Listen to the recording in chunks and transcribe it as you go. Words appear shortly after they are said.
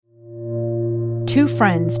Two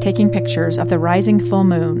friends taking pictures of the rising full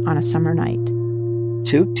moon on a summer night.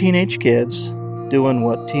 Two teenage kids doing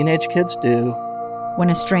what teenage kids do. When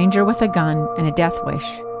a stranger with a gun and a death wish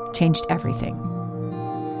changed everything.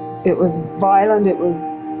 It was violent, it was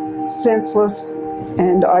senseless,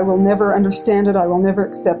 and I will never understand it, I will never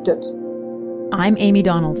accept it. I'm Amy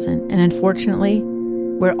Donaldson, and unfortunately,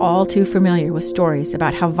 we're all too familiar with stories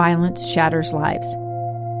about how violence shatters lives.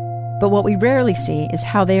 But what we rarely see is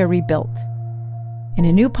how they are rebuilt. In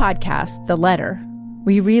a new podcast, The Letter,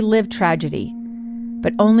 we relive tragedy,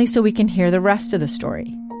 but only so we can hear the rest of the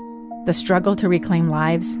story. The struggle to reclaim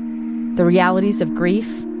lives, the realities of grief,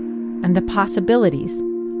 and the possibilities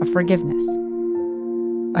of forgiveness.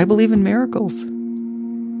 I believe in miracles.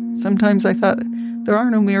 Sometimes I thought, there are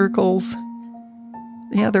no miracles.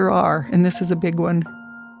 Yeah, there are, and this is a big one.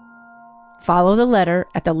 Follow The Letter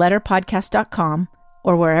at theletterpodcast.com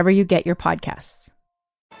or wherever you get your podcasts.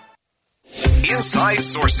 Inside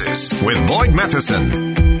Sources with Boyd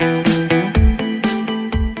Matheson.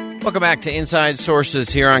 Welcome back to Inside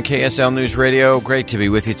Sources here on KSL News Radio. Great to be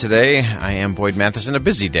with you today. I am Boyd Matheson. A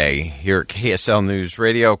busy day here at KSL News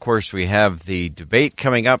Radio. Of course, we have the debate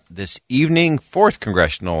coming up this evening. 4th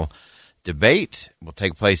Congressional Debate will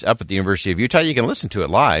take place up at the University of Utah. You can listen to it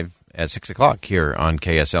live at 6 o'clock here on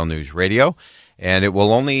KSL News Radio. And it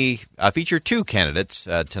will only feature two candidates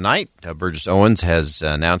tonight. Burgess Owens has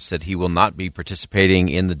announced that he will not be participating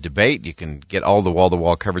in the debate. You can get all the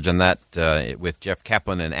wall-to-wall coverage on that with Jeff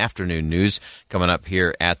Kaplan and Afternoon News coming up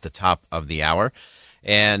here at the top of the hour.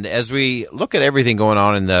 And as we look at everything going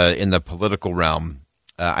on in the political realm,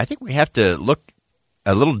 I think we have to look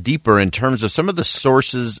a little deeper in terms of some of the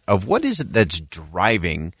sources of what is it that's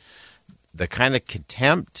driving the kind of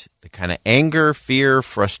contempt, the kind of anger, fear,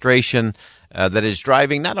 frustration that is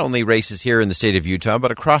driving not only races here in the state of Utah,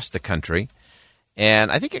 but across the country.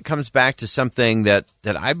 And I think it comes back to something that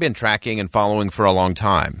I've been tracking and following for a long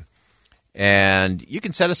time. And you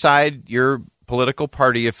can set aside your political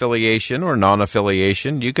party affiliation or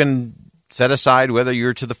non-affiliation. You can set aside whether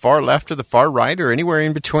you're to the far left or the far right or anywhere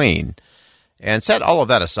in between. And set all of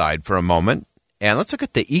that aside for a moment. And let's look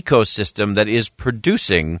at the ecosystem that is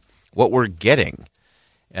producing what we're getting.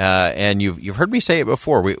 And you've heard me say it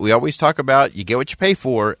before. We always talk about you get what you pay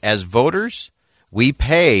for. As voters, we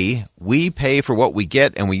pay for what we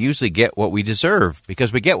get, and we usually get what we deserve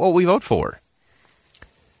because we get what we vote for.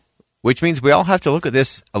 Which means we all have to look at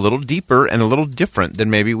this a little deeper and a little different than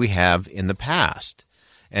maybe we have in the past.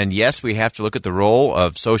 And yes, we have to look at the role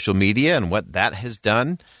of social media and what that has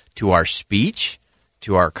done to our speech,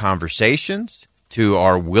 to our conversations, to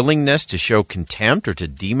our willingness to show contempt or to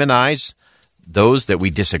demonize those that we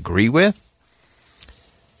disagree with.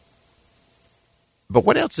 But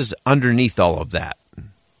what else is underneath all of that?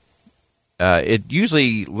 It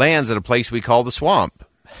usually lands at a place we call the swamp.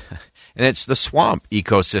 And it's the swamp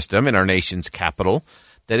ecosystem in our nation's capital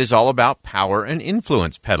that is all about power and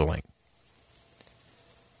influence peddling.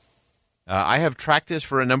 I have tracked this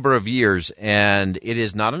for a number of years, and it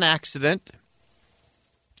is not an accident.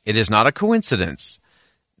 It is not a coincidence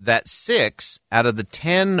that 6 out of the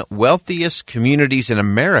 10 wealthiest communities in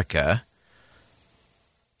America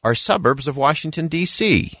are suburbs of Washington,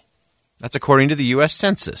 D.C. That's according to the U.S.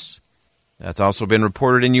 Census. That's also been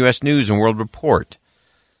reported in U.S. News and World Report.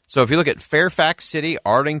 So if you look at Fairfax City,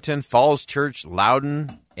 Arlington, Falls Church,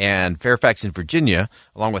 Loudoun, and Fairfax in Virginia,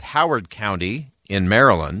 along with Howard County in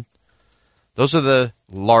Maryland, those are the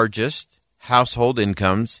largest household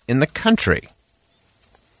incomes in the country.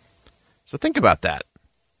 So think about that.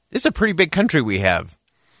 This is a pretty big country we have.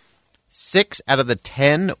 6 out of the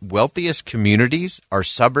 10 wealthiest communities are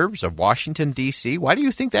suburbs of Washington, D.C. Why do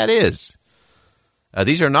you think that is?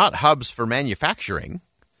 These are not hubs for manufacturing.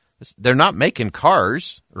 They're not making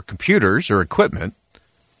cars or computers or equipment.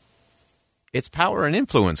 It's power and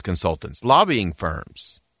influence consultants, lobbying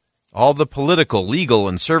firms, all the political, legal,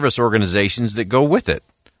 and service organizations that go with it,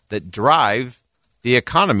 that drive the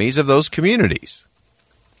economies of those communities.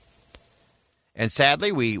 And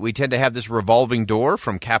sadly, we tend to have this revolving door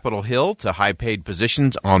from Capitol Hill to high-paid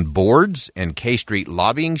positions on boards and K Street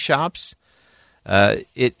lobbying shops.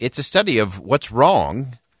 It's a study of what's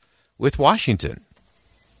wrong with Washington.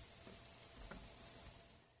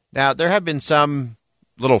 Now, there have been some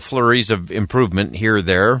little flurries of improvement here or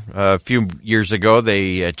there. A few years ago,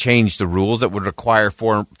 they changed the rules that would require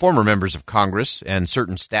former members of Congress and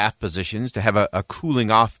certain staff positions to have a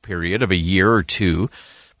cooling-off period of a year or two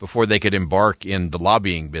before they could embark in the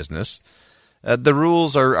lobbying business. The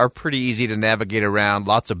rules are pretty easy to navigate around.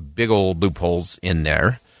 Lots of big old loopholes in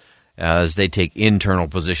there as they take internal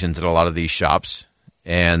positions at a lot of these shops.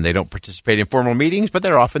 and they don't participate in formal meetings, but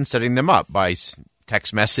they're often setting them up by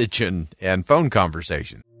text message and phone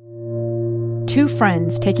conversation. Two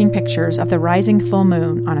friends taking pictures of the rising full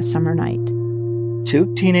moon on a summer night.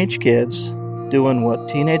 Two teenage kids doing what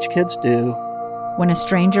teenage kids do. When a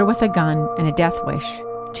stranger with a gun and a death wish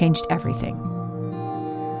changed everything.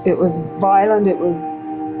 It was violent, it was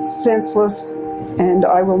senseless, and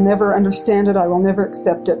I will never understand it. I will never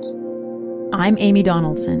accept it. I'm Amy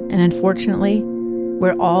Donaldson, and unfortunately,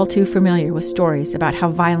 we're all too familiar with stories about how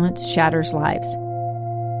violence shatters lives.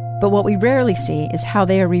 But what we rarely see is how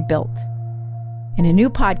they are rebuilt. In a new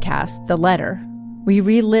podcast, The Letter, we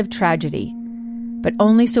relive tragedy, but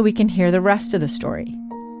only so we can hear the rest of the story.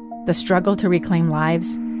 The struggle to reclaim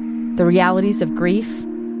lives, the realities of grief,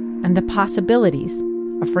 and the possibilities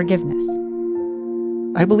of forgiveness.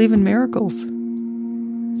 I believe in miracles.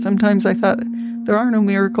 Sometimes I thought, there are no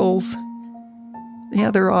miracles.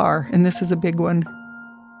 Yeah, there are, and this is a big one.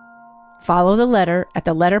 Follow The Letter at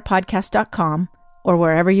theletterpodcast.com or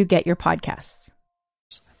wherever you get your podcasts.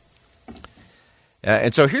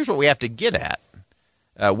 And so here's what we have to get at.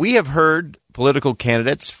 We have heard political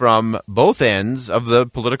candidates from both ends of the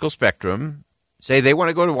political spectrum say they want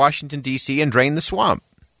to go to Washington, D.C. and drain the swamp.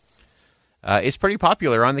 It's pretty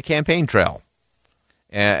popular on the campaign trail.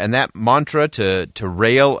 And that mantra to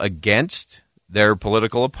rail against their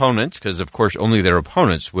political opponents, because, of course, only their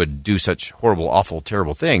opponents would do such horrible, awful,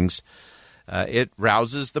 terrible things, it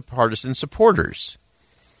rouses the partisan supporters.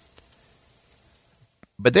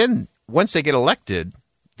 But then once they get elected,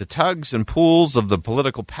 the tugs and pulls of the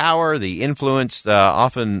political power, the influence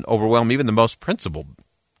often overwhelm even the most principled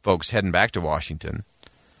folks heading back to Washington.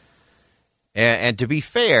 And to be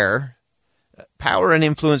fair, power and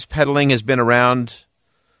influence peddling has been around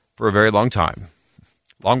for a very long time,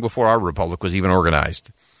 long before our republic was even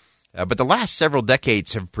organized. But the last several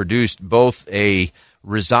decades have produced both a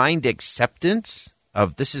resigned acceptance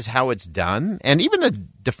of this is how it's done, and even a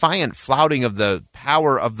defiant flouting of the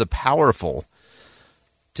power of the powerful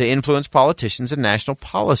to influence politicians and national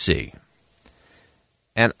policy.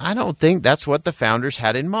 And I don't think that's what the founders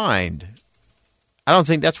had in mind. I don't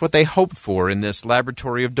think that's what they hoped for in this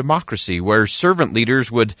laboratory of democracy, where servant leaders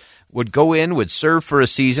would go in, would serve for a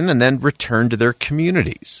season, and then return to their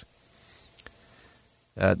communities.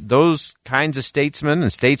 Those kinds of statesmen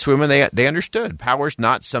and stateswomen, they understood power's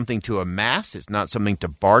not something to amass. It's not something to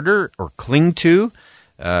barter or cling to.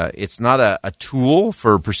 It's not a tool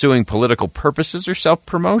for pursuing political purposes or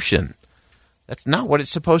self-promotion. That's not what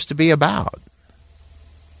it's supposed to be about.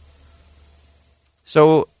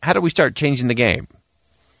 So how do we start changing the game?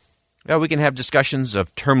 Well, we can have discussions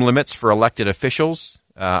of term limits for elected officials.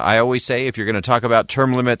 I always say if you're going to talk about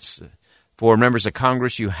term limits for members of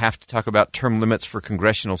Congress, you have to talk about term limits for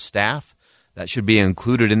congressional staff. That should be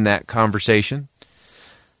included in that conversation.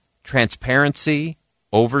 Transparency,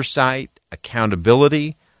 oversight,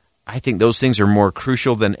 accountability. I think those things are more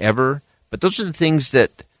crucial than ever. But those are the things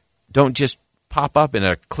that don't just pop up in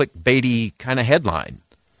a clickbaity kind of headline.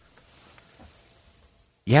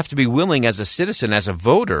 You have to be willing as a citizen, as a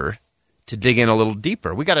voter, to dig in a little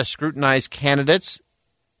deeper. We got to scrutinize candidates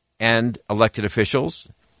and elected officials.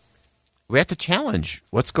 We have to challenge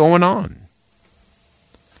what's going on.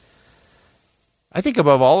 I think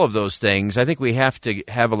above all of those things, I think we have to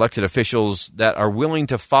have elected officials that are willing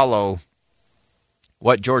to follow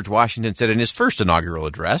what George Washington said in his first inaugural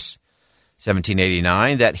address,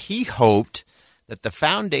 1789, that he hoped that the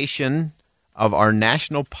foundation of our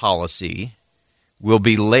national policy will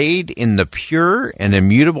be laid in the pure and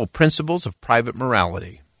immutable principles of private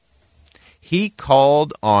morality. He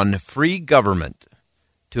called on free government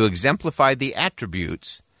to exemplify the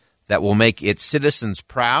attributes that will make its citizens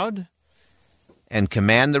proud and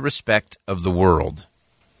command the respect of the world.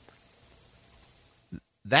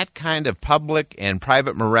 That kind of public and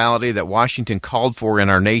private morality that Washington called for in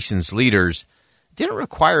our nation's leaders didn't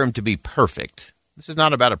require him to be perfect. This is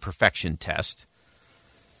not about a perfection test.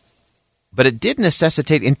 But it did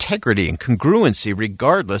necessitate integrity and congruency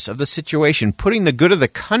regardless of the situation, putting the good of the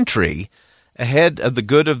country ahead of the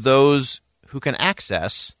good of those who can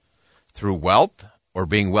access, through wealth or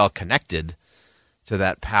being well connected, to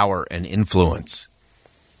that power and influence.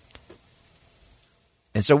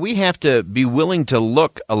 And so we have to be willing to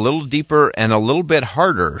look a little deeper and a little bit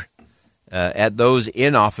harder at those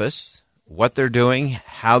in office, what they're doing,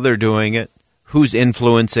 how they're doing it, who's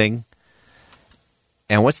influencing,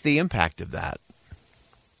 and what's the impact of that.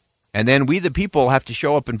 And then we, the people, have to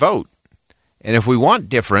show up and vote. And if we want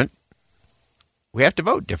different, we have to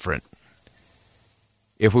vote different.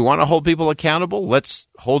 If we want to hold people accountable, let's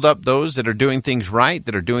hold up those that are doing things right,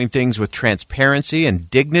 that are doing things with transparency and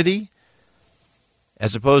dignity,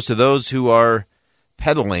 as opposed to those who are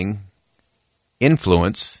peddling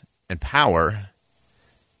influence and power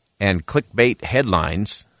and clickbait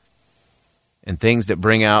headlines and things that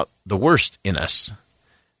bring out the worst in us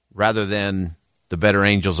rather than the better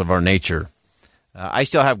angels of our nature. I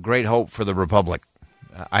still have great hope for the Republic.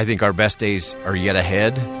 I think our best days are yet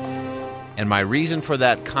ahead. And my reason for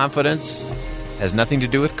that confidence has nothing to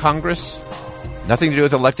do with Congress, nothing to do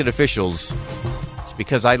with elected officials. It's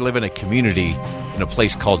because I live in a community in a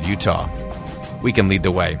place called Utah. We can lead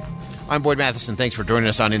the way. I'm Boyd Matheson. Thanks for joining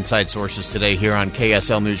us on Inside Sources today here on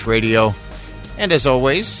KSL News Radio. And as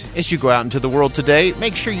always, as you go out into the world today,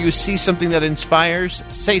 make sure you see something that inspires,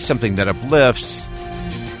 say something that uplifts,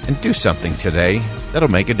 and do something today that'll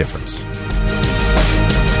make a difference.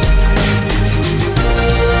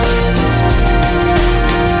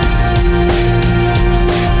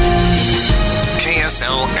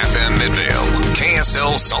 KSL FM Midvale,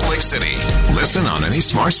 KSL Salt Lake City. Listen on any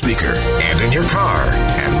smart speaker and in your car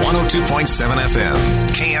at 102.7 FM.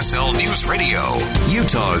 KSL News Radio,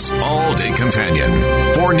 Utah's all-day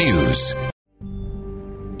companion for news.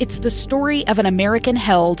 It's the story of an American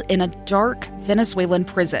held in a dark Venezuelan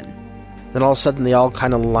prison. Then all of a sudden they all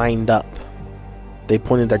kind of lined up. They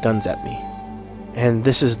pointed their guns at me. And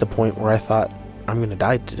this is the point where I thought, I'm going to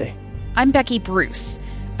die today. I'm Becky Bruce.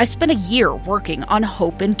 I spent a year working on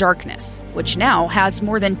Hope in Darkness, which now has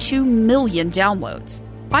more than 2 million downloads.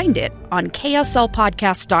 Find it on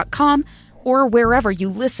kslpodcast.com or wherever you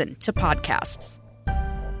listen to podcasts.